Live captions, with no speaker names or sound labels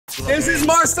This is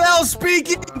Marcel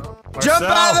speaking. Jump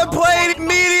out of the plane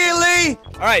immediately.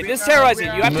 All right, this terrorizing.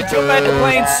 You have to jump out of the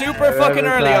plane super fucking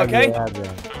early, okay?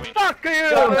 Fuck you!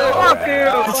 Fuck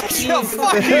you!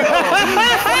 Fuck you!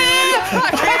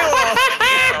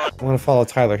 I want to follow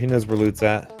Tyler. He knows where loot's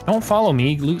at. Don't follow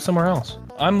me. Loot somewhere else.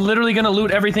 I'm literally gonna loot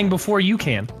everything before you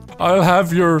can. I'll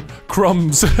have your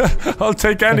crumbs. I'll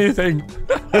take anything.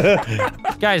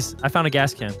 Guys, I found a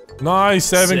gas can.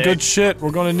 Nice, Evan. Sick. Good shit.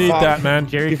 We're gonna need that, man.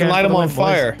 You can light him on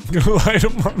fire. Light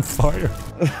him on fire.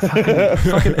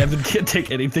 Fucking Evan can't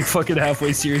take anything fucking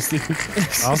halfway seriously.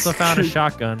 I also found a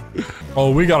shotgun.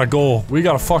 Oh, we gotta go. We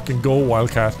gotta fucking go,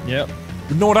 Wildcat. Yep.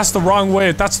 No, that's the wrong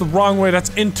way. That's the wrong way. That's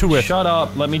into it. Shut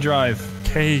up. Let me drive.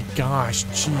 Okay, gosh,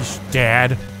 jeez,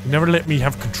 Dad. You never let me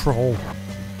have control.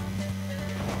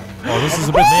 Oh, this is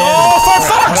a bit. Oh, for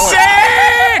fuck's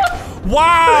sake!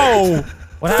 Wow!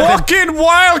 What happened? Fucking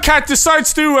Wildcat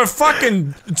decides to do a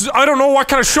fucking. I don't know what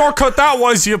kind of shortcut that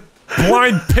was, you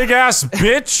blind pig ass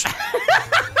bitch.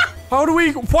 How do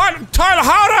we. What? Tyler,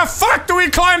 how the fuck do we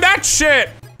climb that shit?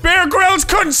 Bear Grylls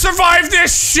couldn't survive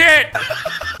this shit!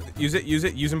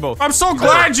 Use them both. I'm so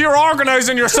glad you're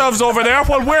organizing yourselves over there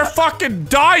while we're fucking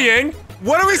dying!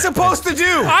 What are we supposed to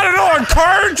do? I don't know,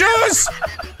 encourage us?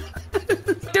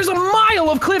 There's a mile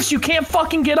of cliffs you can't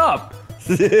fucking get up.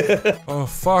 Oh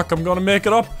fuck, I'm gonna make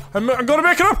it up. I'm gonna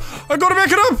make it up! I'm gonna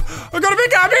make it up! I'm gonna make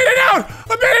it! I made it out!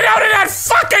 I made it out of that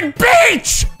fucking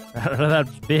beach! Out of that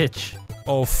bitch.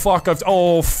 Oh fuck,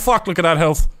 oh fuck, look at that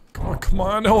health. Come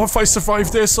on, oh if I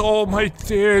survive this, oh my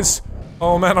days.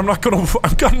 Oh man, I'm not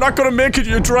gonna make it,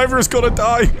 your driver is gonna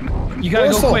die. You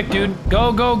gotta go quick, dude.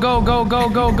 Go, go, go, go, go,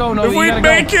 go, go. No, if we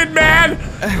make it, man,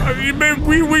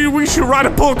 we should write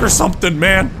a book or something,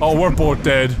 man. Oh, we're both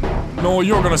dead. No,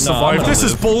 you're gonna survive. This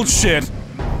is bullshit.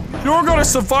 You're gonna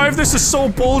survive. This is so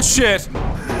bullshit.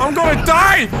 I'm gonna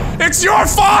die. It's your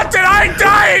fault that I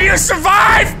die and you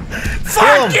survive.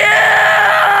 Fuck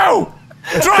you!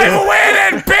 Drive away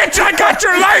then, bitch! I got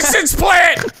your license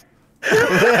plate!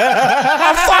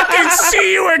 I'll fucking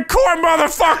see you in court,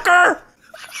 motherfucker!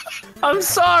 I'm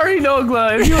sorry,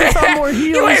 Nogla. If you had found more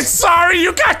heals. You ain't sorry,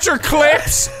 you got your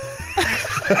clips!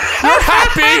 You're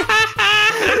happy!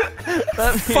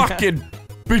 Fucking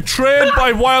betrayed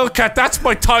by Wildcat, that's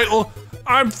my title.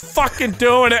 I'm fucking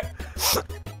doing it.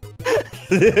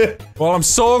 Well, I'm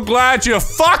so glad you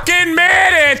fucking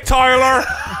made it, Tyler!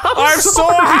 I'm so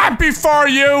happy for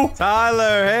you!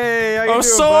 Tyler, hey, how you I'm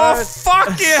doing, so bud?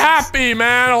 fucking happy,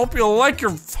 man. I hope you like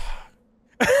your.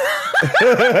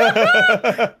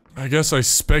 I guess I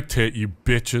spectate you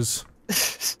bitches.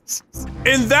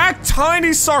 In that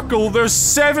tiny circle, there's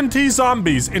 70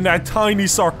 zombies in that tiny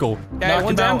circle. Okay,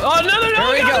 one down. Oh, no, no,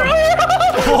 no! There we go.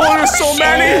 Oh, there's so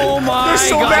many! Oh my There's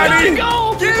so God. many!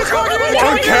 Go! Get in the car, get in the car,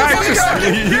 Wildcat get in the just fucking car!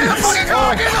 Get in the leaves. fucking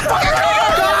car, get in the fucking car!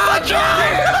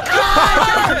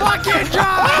 Fucking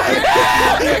drive!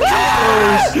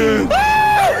 Oh shit!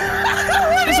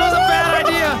 This was a bad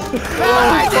idea.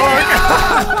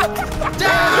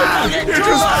 You're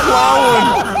just plowing!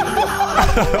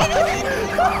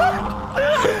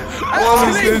 What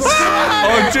is this?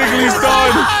 Oh, Jiggly's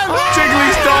done!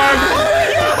 Jiggly's done!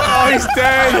 Oh, he's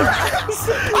dead!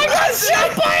 I got shot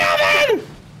by Evan!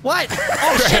 What?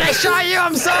 Oh shit, I shot you,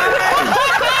 I'm sorry!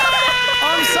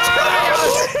 I'm sorry!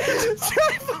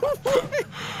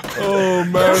 Oh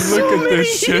man, look at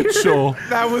this shit show.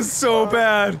 That was so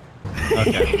bad.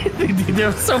 Okay. There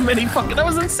were so many fucking. That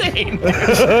was insane.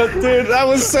 Dude, that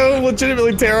was so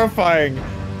legitimately terrifying.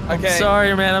 Okay. I'm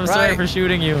sorry, man. I'm sorry for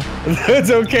shooting you.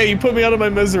 It's okay. You put me out of my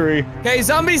misery. Okay,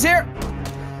 zombies here.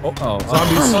 Oh,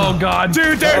 zombies. Oh god.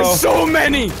 Dude, there's so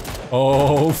many.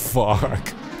 Oh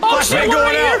fuck. Oh shit, we're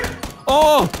right here.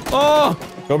 Oh, oh.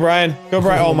 Go, Brian. Go,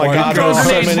 Brian. Oh my my God. God. There's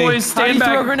so Grenades, many. boys. Stand back.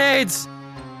 Throw grenades.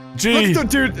 Gee. Look,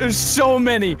 dude, there's so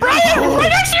many. Brian, right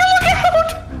next to you. Look out.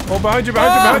 Oh, behind you,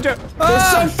 behind you, behind you. They're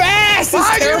so fast.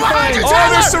 It's terrifying. Oh,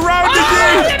 they're surrounding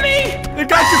you. Hit me. They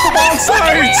got you from all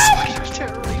sides.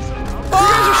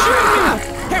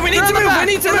 Hey, we need to move. We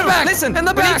need to move. Listen, we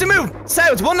need to move.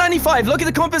 South, 195. Look at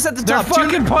the compass at the They're top.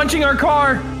 fucking punching our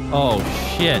car. Oh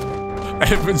shit.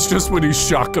 Evan's just when he's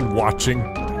shotgun watching.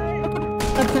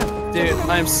 Dude,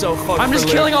 I'm so fucked. I'm just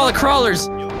killing all the crawlers.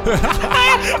 Oh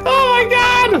my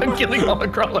god! I'm killing all the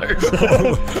crawlers.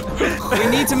 We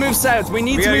need to move south. We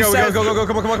need to move south. Go,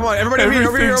 come on. Everybody over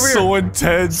Everything's here. so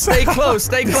intense. Stay close,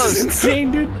 stay close.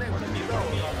 Insane, dude.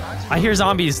 I hear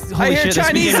zombies. I Holy hear shit. they're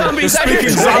Chinese speaking- zombies. I hear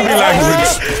Speaking Chinese zombie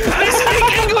language. They speak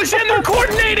English and they're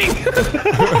coordinating.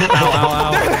 Ow,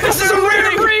 ow, ow. This is a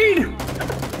rare breed.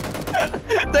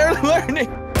 They're learning.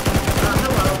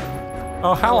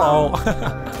 Oh, hello.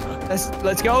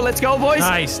 Let's go, boys.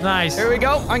 Nice, nice. Here we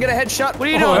go. I'm gonna headshot. What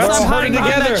are you doing? that's Stop hiding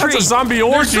behind together. that tree. That's a zombie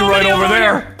orgy right over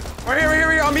there. Right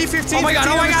here. On me 15. Oh my god,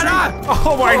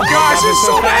 Oh my gosh, there's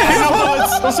so many of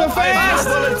them. They're so fast.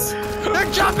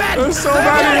 They're jumping. There's so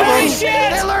many of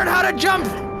them. They learned how to jump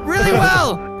really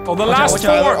well. Oh, the last watch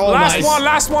out. four. Oh, nice.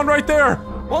 Last one right there.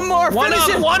 One more. One Finish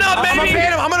up, it. one up, I'm gonna baby.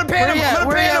 pan him. I'm gonna pan him.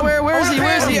 Where is he?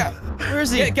 Where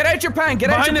is he? Get out your pan. Get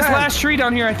out Behind your this pan. last tree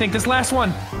down here, I think. This last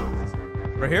one.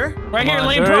 Right here? Right here, on,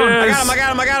 laying there prone. he I is.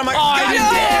 got him. Oh, I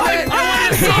just damn it. I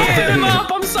wanted to soften him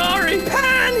up. I'm sorry.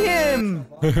 Pan him.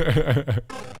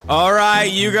 All right,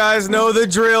 you guys know the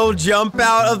drill. Jump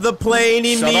out of the plane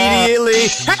immediately.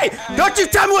 Hey, don't you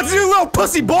tell me what to do, little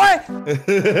pussy boy.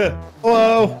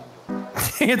 Hello.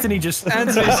 Anthony just.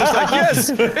 Anthony's just like, yes,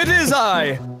 it is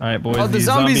I. All right, boys. Oh, the the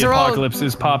zombies zombie are all- apocalypse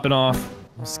is popping off.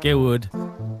 I'm scared.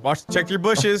 Check your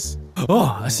bushes.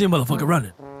 Oh, I see a motherfucker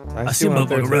running. I see one up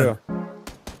there too.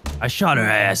 I shot her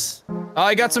ass.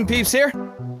 I got some peeps here.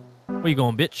 Where you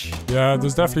going, bitch? Yeah,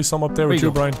 there's definitely some up there with Where you,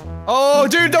 you Brian. Oh,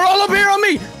 dude, they're all up here on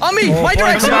me. On me. My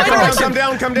direction. My direction. Come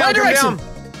down. My direction.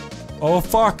 Oh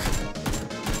fuck.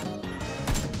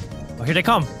 Oh, here they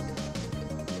come.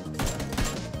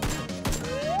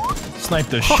 Snipe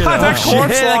the shit out That of corn him.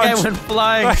 That guy launch. went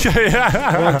flying. Okay,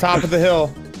 yeah. We're on top of the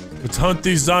hill. Let's hunt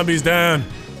these zombies down.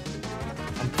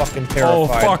 I'm fucking Oh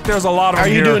terrified. fuck, there's a lot of How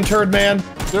them are you here. doing, turd man?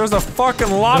 There's a fucking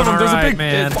lot of them. There's a Alright, big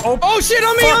man. Oh shit,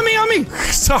 on me, Fuck. on me.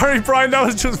 Sorry, Brian, that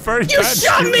was just very You bad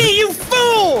shot shooting. me, you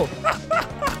fool.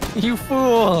 You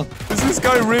fool. Is this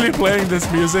guy really playing this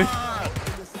music?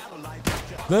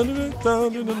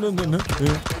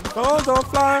 Oh, don't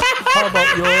fly. How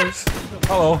about yours?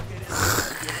 Hello.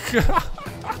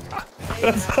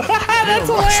 That's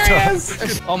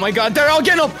hilarious. Oh my god, they're all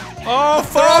getting up. Oh,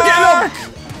 fuck! They're all getting up.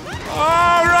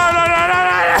 Oh, run!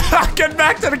 Get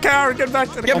back to the car! Get back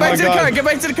to the Get car! back to the God. car. Get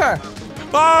back to the car.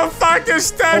 Oh, fuck! They're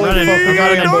standing! Holy fuck, we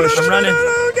got an ambush. I'm running.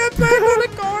 Get back to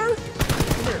the car!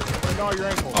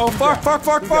 Oh, fuck! I'm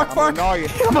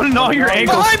gonna gnaw your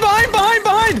ankles.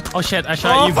 Behind. Oh shit, I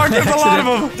shot Oh, you. fuck! by There's a lot of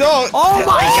accident. them! Don't. Oh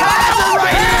my god, they're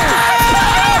right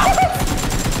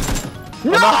here.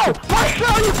 No!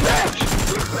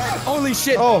 Holy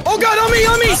shit. Oh. Oh god, on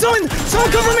me. Someone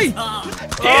cover me.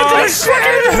 Oh,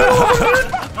 shit!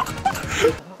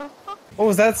 What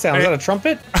was that sound? Was that a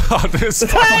trumpet? Oh, this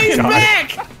He's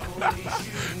back.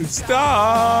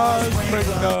 Stars bring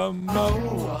them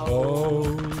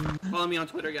no. Follow me on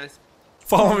Twitter, guys.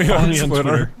 Follow me on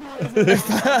Twitter.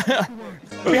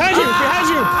 Behind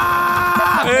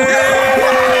you!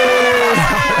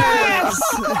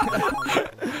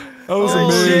 That was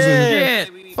amazing.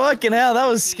 Shit. Fucking hell, that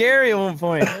was scary at one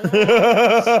point.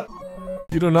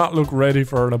 You do not look ready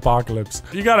for an apocalypse.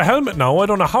 You got a helmet now. I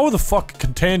don't know how the fuck it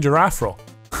contained your afro.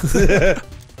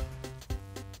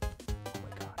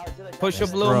 Push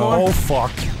up a little Bro, more. oh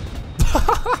fuck.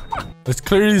 Let's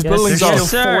clear these buildings There's out.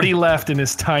 still 40 left in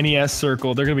this tiny ass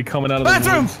circle. They're gonna be coming out of the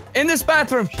Bathroom. woods. In this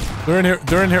bathroom. They're in here.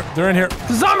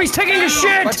 The zombie's taking a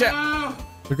shit. Watch out.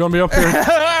 They're gonna be up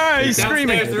here. He's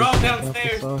screaming. They're all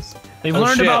downstairs. They've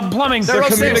learned shit. about plumbing. They're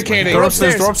upstairs. communicating. They're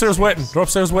upstairs. They're upstairs waiting. They're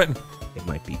upstairs waiting. It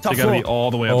might be. They gotta be all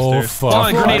the way Oh upstairs. fuck.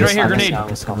 Oh, grenade right here, grenade. I'm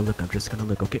just gonna look.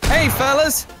 Okay. Hey,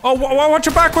 fellas. Oh, watch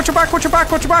your back. Watch your back. Holy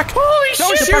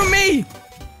Don't shit. shoot me.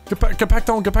 Get back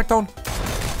down.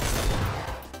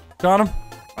 Got him.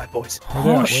 Right, boys.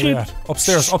 Where shit. they at?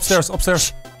 Upstairs.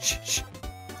 Shh.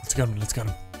 Let's get him.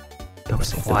 Don't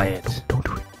be quiet. Don't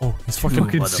do it. Oh, he's fucking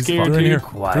Fucking scared. They're in here.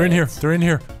 Quiet. They're in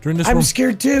here. They're in this room. I'm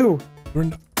scared too. They're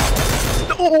in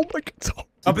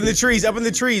Up in the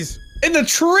trees. In the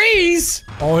trees?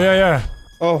 Oh yeah.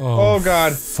 Oh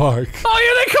god. Fuck. Oh,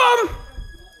 here they come.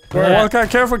 Wildcat,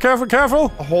 careful.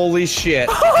 Holy shit.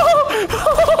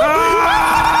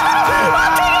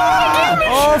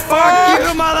 Oh fuck. You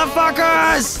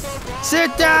motherfuckers!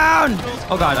 Sit down!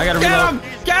 Oh god, I gotta reload.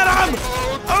 Get him.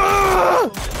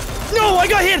 No, I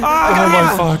got hit.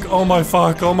 Oh my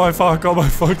fuck. There's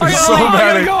so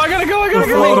I many. gotta go.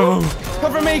 There's a lot of them.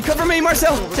 Cover me,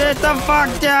 Marcel. Sit the fuck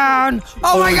down!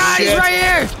 Oh my god, he's shit. right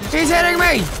here! He's hitting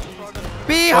me!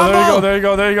 Be Oh, humble! there you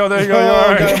go. You're Oh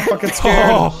right. god, I'm fucking scared.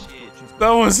 Oh, that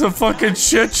was a fucking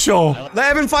shit show. Let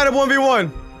Evan fight a 1v1.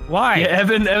 Why? Yeah,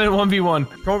 Evan 1v1.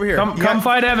 Come over here. Come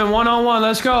fight Evan 1-on-1.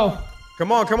 Let's go.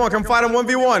 Come on. Come fight him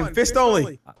 1v1. Fist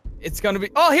only. It's gonna be.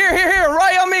 Oh, here,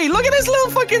 right on me. Look at this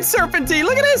little fucking serpentine.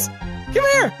 Look at this. Come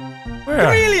here. Where?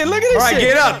 Chameleon, look at this All right, shit.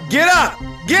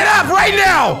 get up right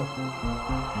now.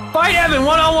 Fight Evan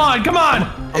 1-on-1. Come on.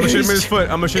 I'm gonna shoot him in his foot.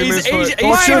 He's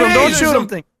Don't shoot him, don't shoot him.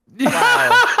 something.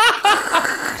 Wow.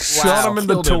 Shot him in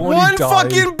the Killed him. toe and he One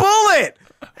died. fucking bullet.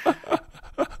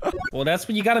 Well, that's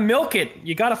when you gotta milk it.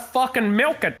 You gotta fucking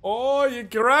milk it. Oh, you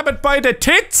grab it by the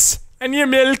tits and you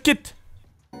milk it.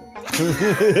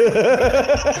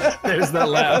 There's that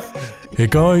laugh. Hey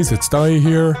guys, it's Dai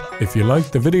here. If you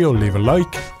liked the video, leave a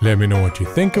like. Let me know what you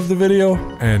think of the video.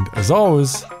 And as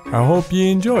always, I hope you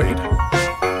enjoyed.